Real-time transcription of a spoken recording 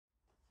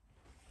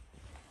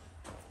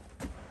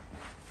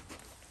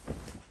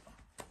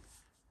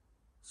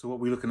So what are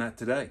we looking at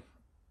today?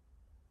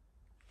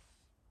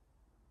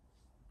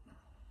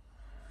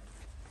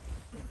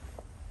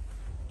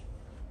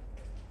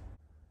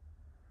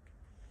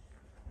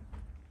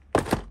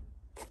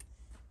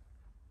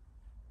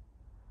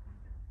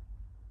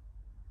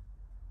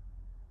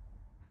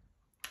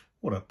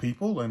 What up,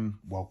 people, and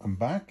welcome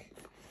back.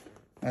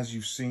 As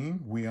you've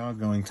seen, we are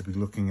going to be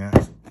looking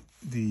at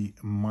the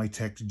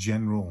Mitex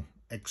General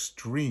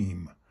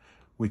Xtreme,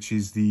 which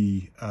is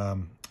the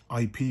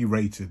IP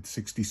rated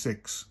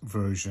 66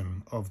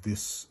 version of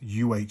this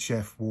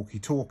UHF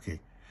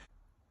walkie-talkie.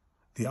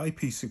 The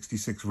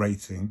IP66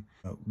 rating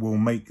will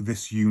make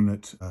this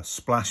unit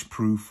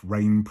splash-proof,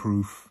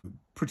 rain-proof,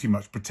 pretty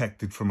much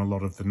protected from a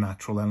lot of the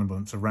natural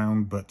elements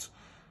around, but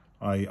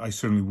I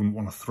certainly wouldn't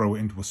want to throw it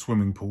into a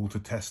swimming pool to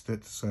test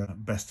it. So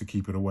best to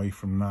keep it away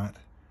from that.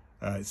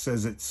 It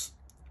says it's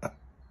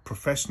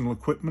professional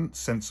equipment,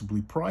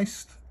 sensibly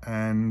priced,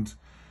 and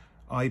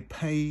I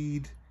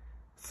paid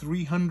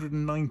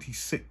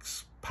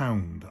 £396,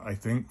 I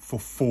think, for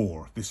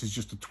 4. This is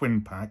just a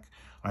twin pack.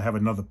 I have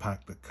another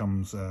pack that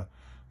comes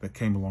that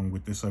came along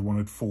with this. I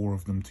wanted 4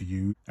 of them to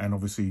use, and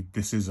obviously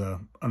this is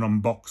an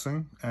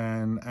unboxing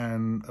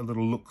and a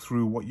little look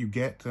through what you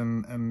get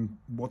and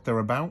what they're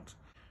about.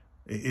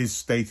 It is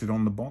stated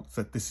on the box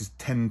that this is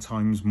 10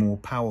 times more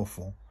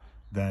powerful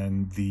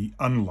than the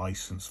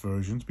unlicensed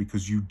versions,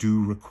 because you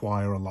do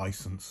require a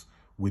license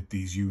with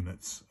these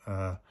units.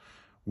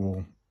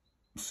 We'll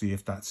see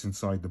if that's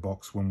inside the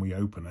box when we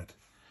open it.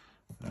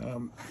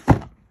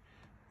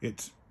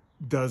 It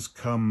does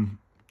come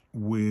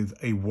with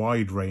a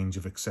wide range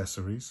of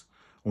accessories,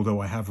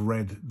 although I have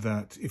read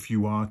that if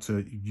you are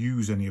to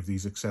use any of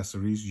these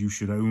accessories, you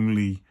should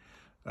only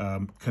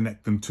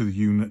connect them to the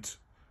unit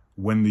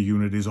when the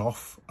unit is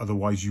off,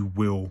 otherwise you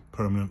will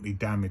permanently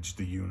damage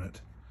the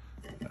unit.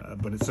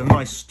 But it's a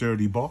nice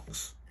sturdy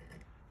box.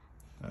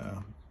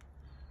 I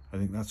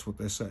think that's what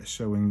they're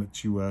showing,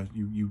 that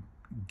you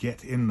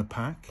get in the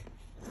pack.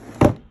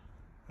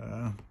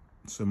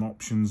 Some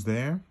options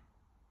there.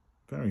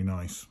 Very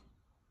nice.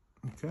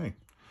 Okay,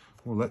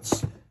 well,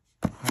 let's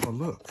have a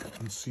look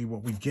and see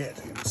what we get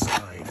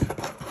inside.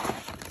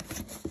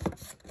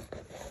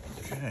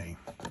 Okay.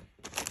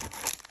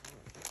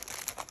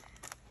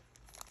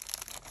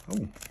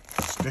 Oh,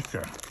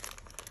 sticker.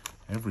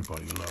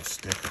 Everybody loves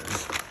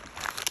stickers.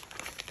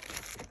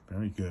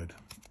 Very good.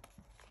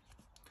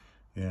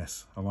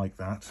 Yes, I like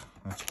that.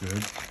 That's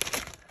good.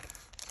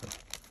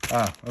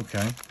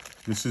 Okay.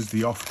 This is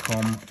the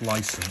Ofcom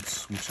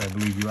license, which I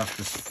believe you have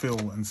to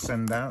fill and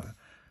send out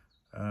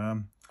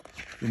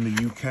in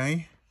the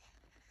UK.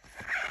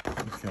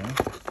 Okay.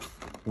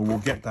 Well, we'll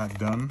get that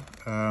done.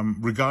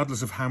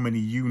 Regardless of how many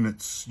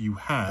units you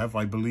have,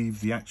 I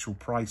believe the actual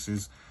price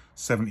is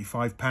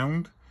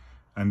 £75.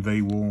 And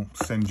they will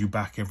send you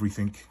back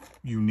everything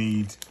you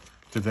need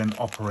to then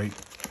operate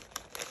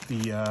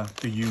the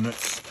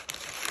units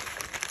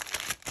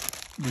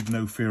with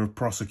no fear of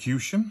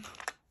prosecution.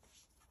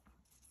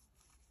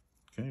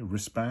 Okay,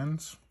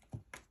 wristbands.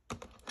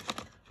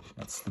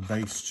 That's the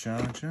base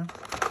charger.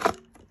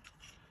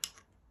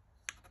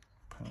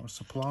 Power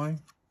supply.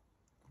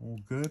 All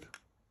good.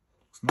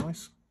 Looks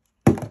nice.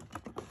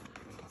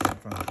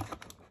 If I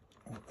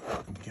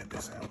can get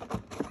this out.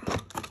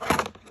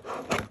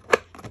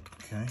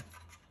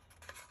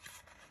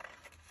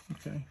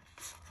 Okay,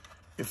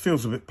 it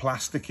feels a bit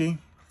plasticky.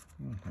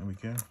 There we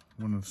go.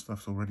 One of the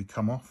stuff's already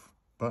come off,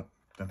 but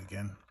then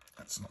again,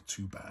 that's not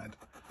too bad.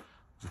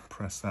 Just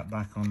press that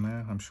back on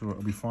there. I'm sure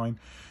it'll be fine.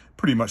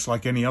 Pretty much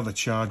like any other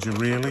charger,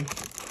 really.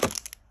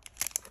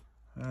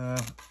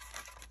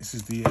 This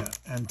is the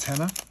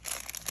antenna.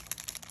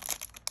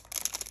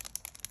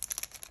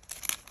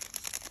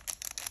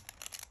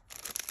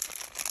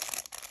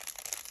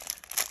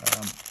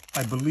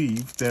 I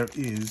believe there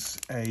is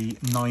a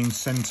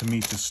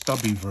 9cm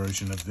stubby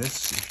version of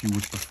this, if you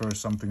would prefer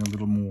something a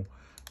little more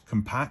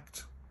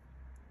compact.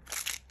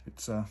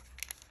 It's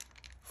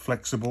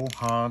flexible,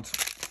 hard.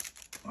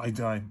 I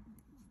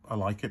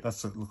like it.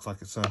 It looks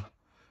like it's a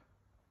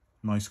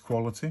nice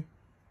quality.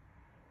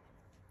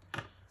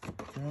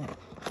 Okay.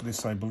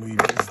 This, I believe,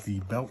 is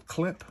the belt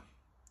clip.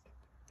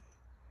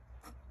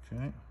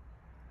 Okay.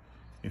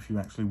 If you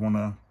actually want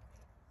to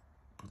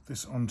put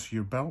this onto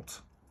your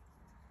belt.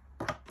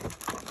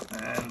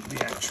 And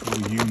the actual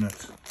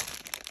unit.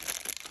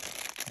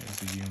 There's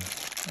the unit.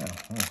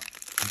 Okay.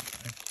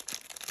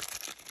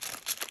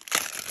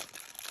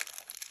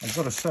 I've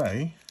got to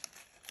say,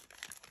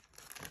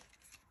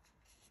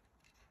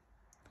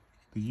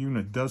 the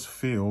unit does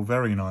feel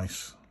very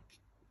nice.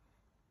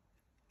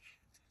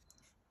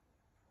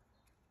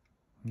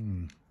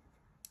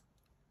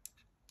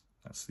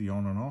 That's the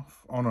on and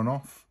off. On and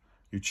off.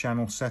 Your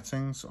channel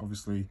settings,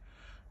 obviously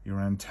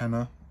your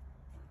antenna.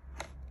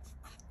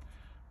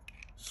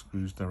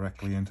 Screws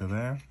directly into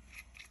there.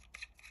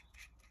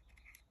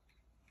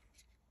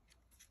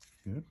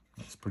 Good,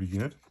 that's pretty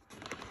good.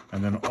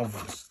 And then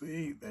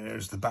obviously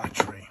there's the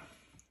battery.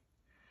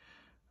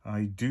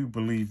 I do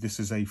believe this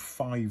is a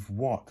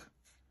 5-watt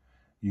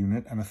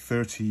unit and a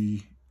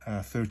 30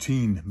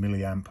 13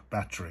 milliamp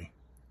battery,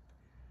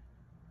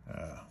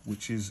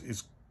 which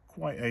is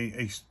quite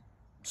a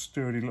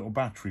sturdy little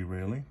battery,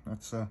 really.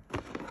 It's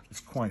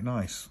quite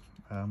nice.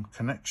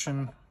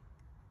 Connection,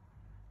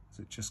 does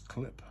it just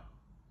clip?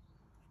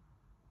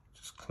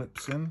 Just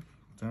clips in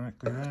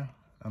directly there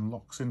and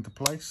locks into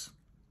place.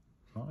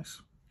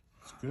 Nice,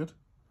 that's good.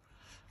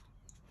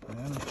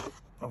 And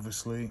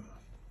obviously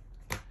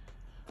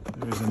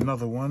there is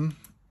another one,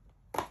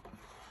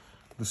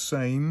 the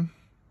same,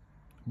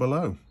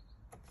 below,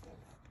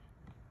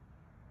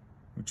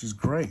 which is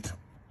great.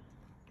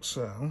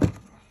 So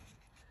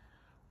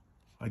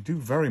I do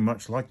very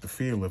much like the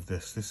feel of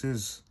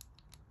this.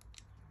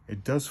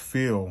 It does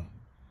feel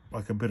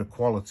like a bit of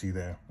quality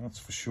there, that's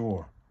for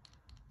sure.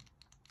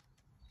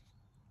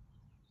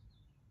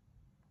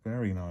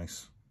 Very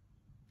nice.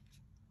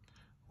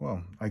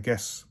 Well, I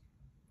guess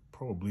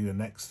probably the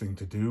next thing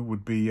to do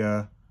would be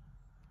to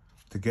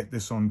get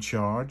this on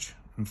charge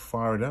and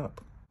fire it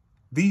up.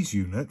 These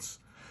units,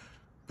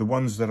 the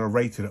ones that are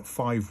rated at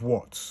 5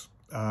 watts,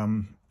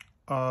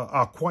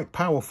 are quite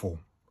powerful.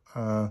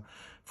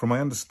 From my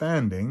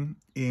understanding,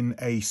 in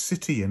a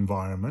city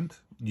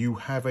environment, you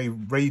have a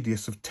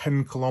radius of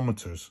 10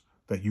 kilometers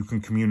that you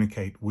can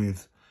communicate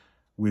with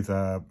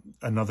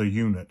another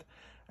unit.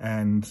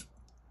 And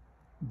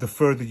the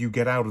further you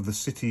get out of the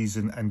cities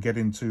and get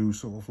into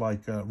sort of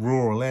like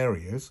rural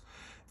areas,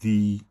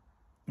 the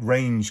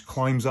range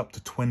climbs up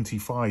to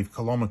 25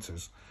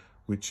 kilometers,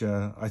 which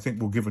I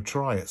think we'll give a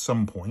try at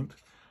some point.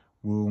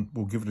 We'll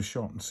give it a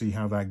shot and see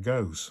how that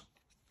goes.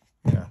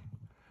 Yeah,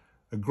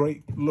 a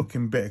great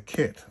looking bit of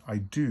kit. I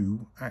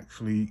do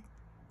actually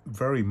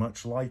very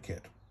much like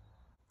it.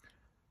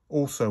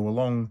 Also,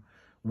 along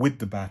with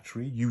the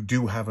battery, you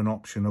do have an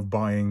option of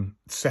buying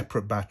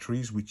separate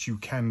batteries, which you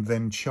can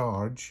then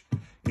charge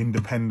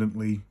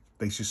independently.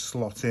 They just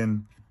slot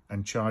in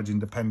and charge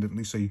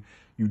independently, so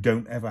you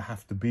don't ever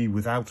have to be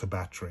without a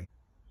battery.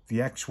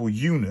 The actual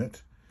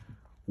unit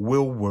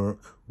will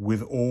work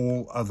with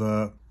all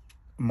other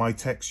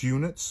Mitex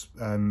units,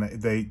 and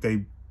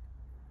they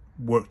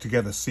work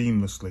together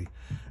seamlessly.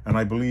 And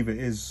I believe it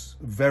is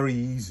very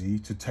easy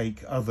to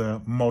take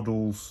other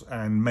models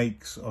and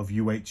makes of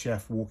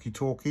UHF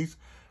walkie-talkies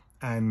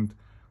and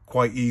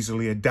quite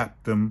easily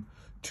adapt them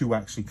to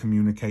actually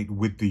communicate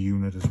with the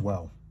unit as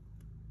well.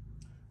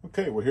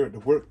 Okay, we're here at the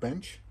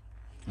workbench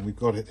and we've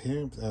got it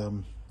here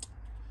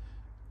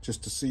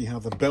just to see how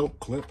the belt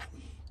clip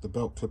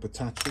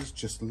attaches.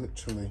 Just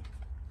literally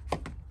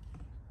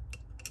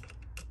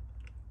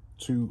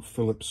 2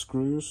 Phillips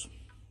screws.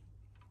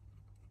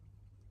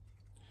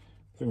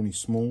 They're only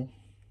small.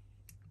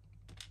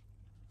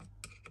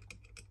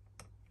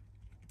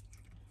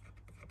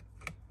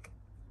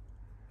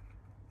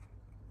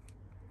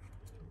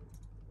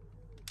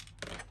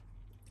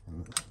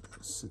 And it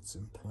sits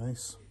in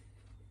place.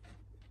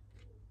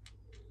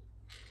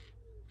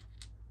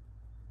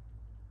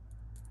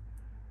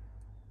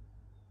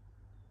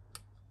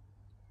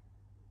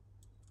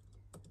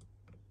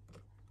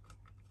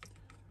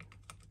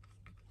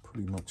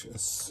 Pretty much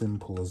as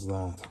simple as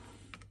that.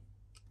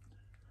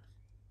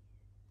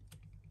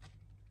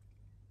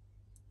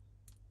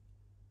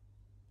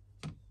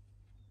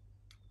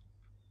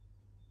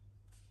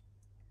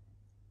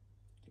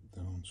 Get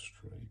down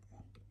straight.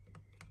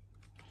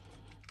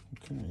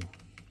 Okay.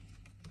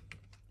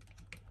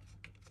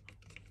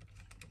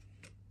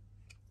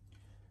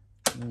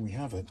 There we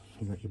have it.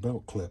 You got your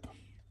belt clip.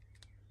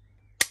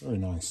 Very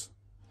nice.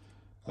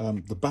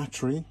 The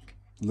battery,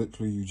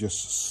 literally you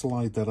just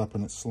slide that up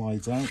and it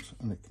slides out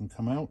and it can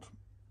come out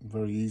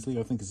very easily.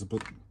 I think it's a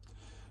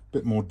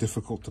bit more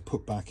difficult to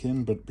put back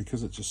in, but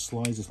because it just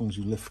slides, as long as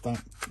you lift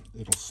that,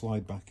 it'll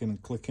slide back in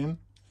and click in.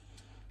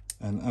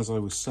 And as I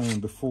was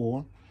saying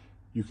before,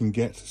 you can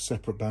get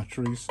separate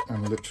batteries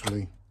and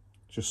literally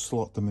just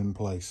slot them in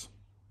place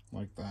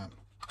like that.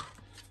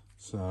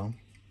 So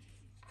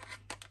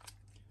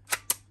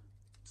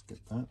let's get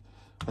that.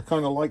 I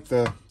kind of like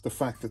the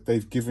fact that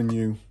they've given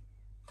you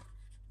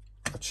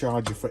a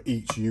charger for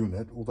each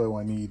unit, although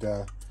I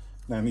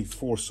now need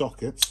 4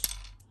 sockets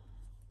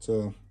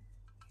to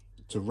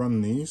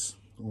run these,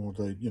 or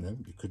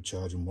you could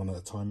charge them one at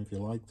a time if you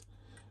liked,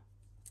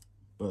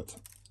 but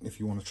if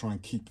you want to try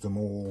and keep them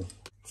all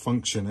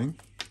functioning,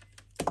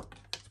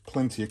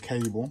 plenty of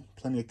cable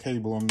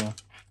on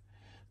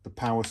the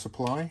power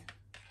supply,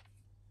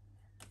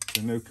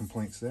 so no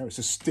complaints there. It's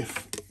a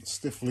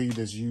stiff lead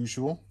as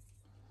usual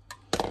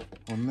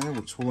on there,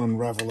 which will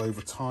unravel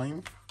over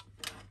time.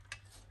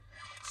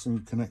 Some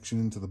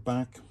connection into the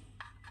back.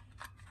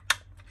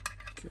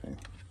 Okay,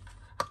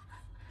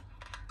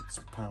 let's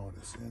power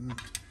this in.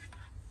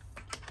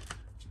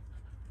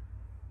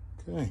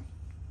 Okay,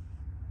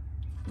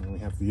 and we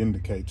have the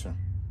indicator,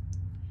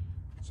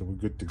 so we're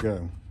good to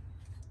go.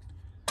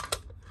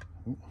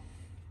 Ooh.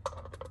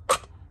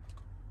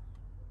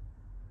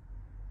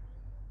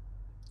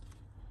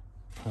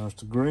 Power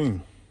to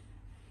green.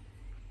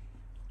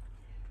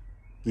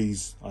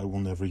 These I will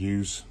never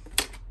use.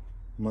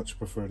 Much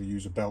prefer to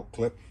use a belt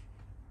clip.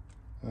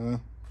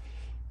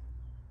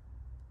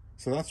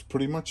 So that's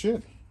pretty much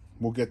it.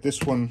 We'll get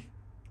this one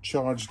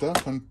charged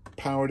up and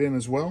powered in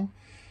as well.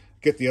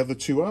 Get the other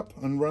two up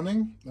and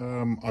running.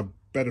 I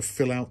better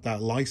fill out that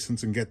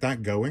license and get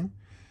that going.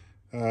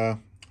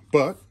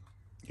 But,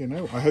 you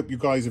know, I hope you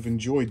guys have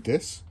enjoyed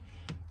this.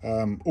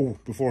 Oh,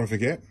 before I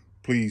forget,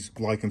 please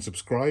like and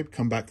subscribe.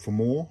 Come back for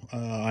more.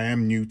 I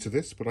am new to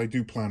this, but I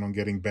do plan on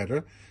getting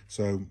better.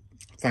 So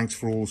thanks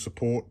for all the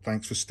support.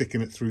 Thanks for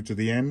sticking it through to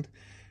the end.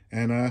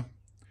 And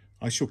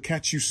I shall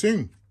catch you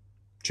soon.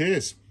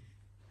 Cheers.